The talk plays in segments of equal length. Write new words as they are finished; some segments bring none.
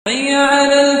حي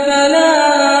على الفلاح.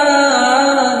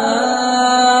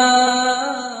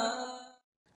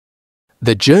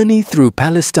 The Journey Through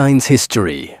Palestine's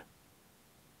History.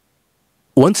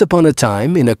 Once upon a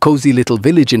time, in a cozy little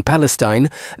village in Palestine,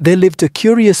 there lived a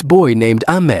curious boy named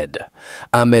Ahmed.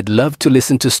 Ahmed loved to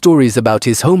listen to stories about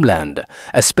his homeland,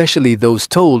 especially those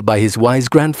told by his wise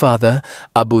grandfather,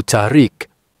 Abu Tariq.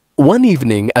 One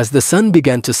evening, as the sun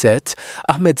began to set,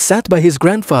 Ahmed sat by his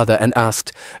grandfather and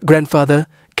asked, "Grandfather,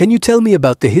 can you tell me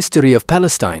about the history of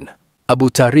Palestine?" Abu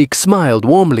Tariq smiled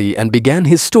warmly and began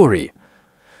his story.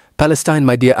 "Palestine,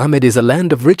 my dear Ahmed, is a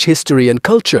land of rich history and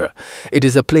culture. It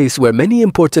is a place where many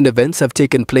important events have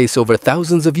taken place over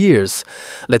thousands of years.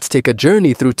 Let's take a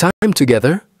journey through time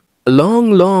together."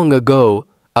 Long, long ago,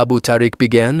 Abu Tariq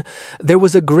began, there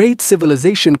was a great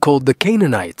civilization called the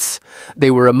Canaanites.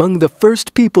 They were among the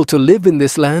first people to live in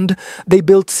this land. They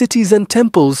built cities and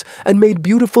temples and made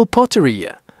beautiful pottery.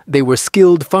 They were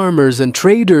skilled farmers and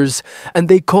traders, and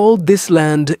they called this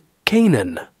land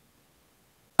Canaan.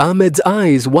 Ahmed's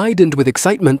eyes widened with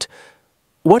excitement.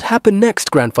 "What happened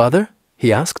next, grandfather?"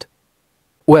 he asked.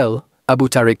 "Well," Abu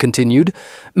Tariq continued,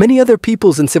 "many other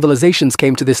peoples and civilizations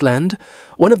came to this land.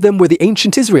 One of them were the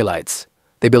ancient Israelites.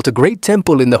 They built a great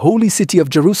temple in the holy city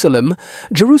of Jerusalem.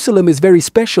 Jerusalem is very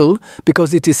special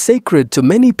because it is sacred to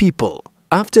many people.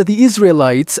 After the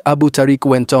Israelites," Abu Tariq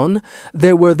went on,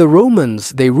 "there were the Romans.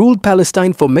 They ruled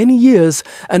Palestine for many years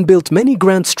and built many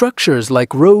grand structures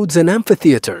like roads and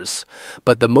amphitheaters.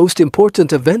 But the most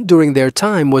important event during their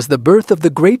time was the birth of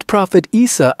the great prophet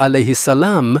Isa alayhi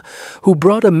salam, who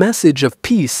brought a message of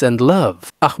peace and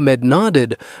love." Ahmed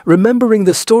nodded, remembering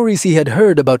the stories he had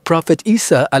heard about Prophet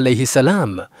Isa alayhi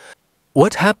salam.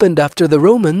 "What happened after the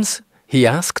Romans?" he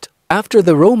asked. "After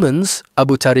the Romans,"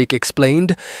 Abu Tariq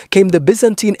explained, "came the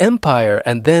Byzantine Empire,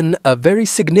 and then a very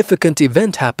significant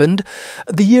event happened.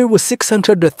 The year was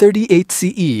 638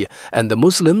 CE, and the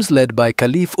Muslims, led by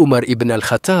Caliph Umar ibn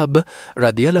al-Khattab,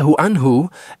 radiallahu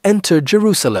anhu, entered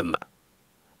Jerusalem.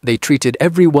 They treated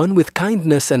everyone with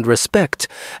kindness and respect,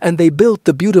 and they built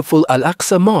the beautiful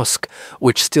Al-Aqsa Mosque,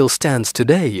 which still stands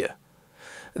today.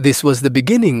 This was the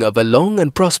beginning of a long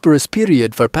and prosperous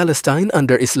period for Palestine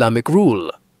under Islamic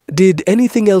rule." "Did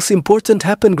anything else important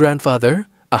happen, grandfather?"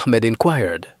 Ahmed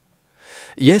inquired.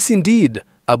 "Yes, indeed,"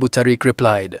 Abu Tariq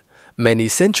replied. "Many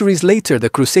centuries later,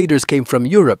 the Crusaders came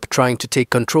from Europe trying to take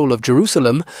control of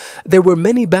Jerusalem. There were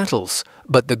many battles,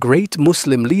 but the great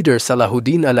Muslim leader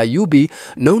Salahuddin al-Ayyubi,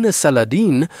 known as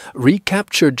Saladin,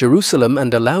 recaptured Jerusalem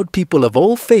and allowed people of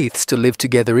all faiths to live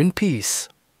together in peace."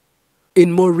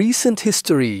 In more recent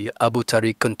history, Abu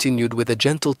Tariq continued with a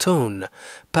gentle tone,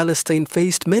 "Palestine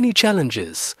faced many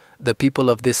challenges. The people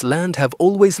of this land have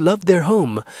always loved their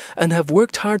home and have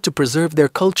worked hard to preserve their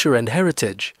culture and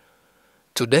heritage.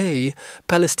 Today,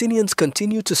 Palestinians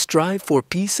continue to strive for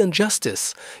peace and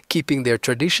justice, keeping their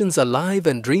traditions alive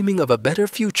and dreaming of a better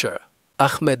future."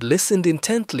 Ahmed listened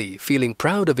intently, feeling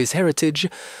proud of his heritage.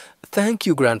 "Thank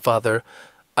you, grandfather.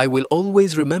 I will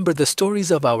always remember the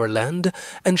stories of our land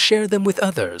and share them with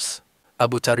others."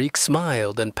 Abu Tariq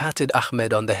smiled and patted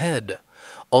Ahmed on the head.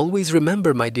 "Always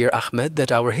remember, my dear Ahmed,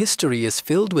 that our history is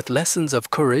filled with lessons of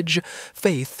courage,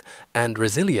 faith, and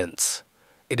resilience.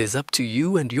 It is up to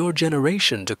you and your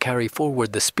generation to carry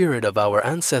forward the spirit of our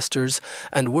ancestors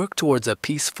and work towards a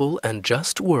peaceful and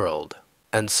just world."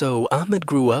 And so Ahmed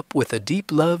grew up with a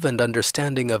deep love and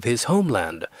understanding of his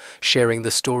homeland, sharing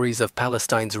the stories of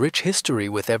Palestine's rich history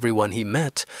with everyone he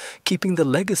met, keeping the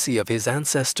legacy of his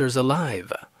ancestors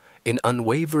alive. In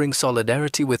unwavering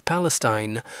solidarity with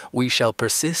Palestine, we shall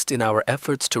persist in our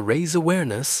efforts to raise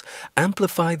awareness,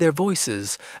 amplify their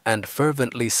voices, and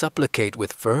fervently supplicate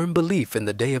with firm belief in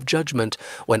the day of judgment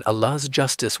when Allah's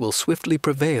justice will swiftly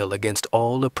prevail against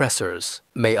all oppressors.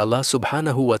 May Allah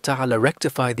subhanahu wa ta'ala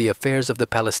rectify the affairs of the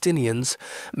Palestinians.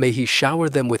 May He shower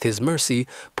them with His mercy,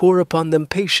 pour upon them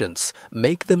patience,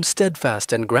 make them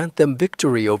steadfast, and grant them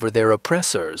victory over their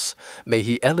oppressors. May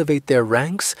He elevate their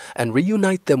ranks and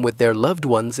reunite them with their loved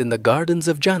ones in the gardens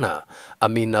of Jannah.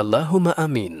 Amin Allahumma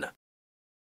Amin.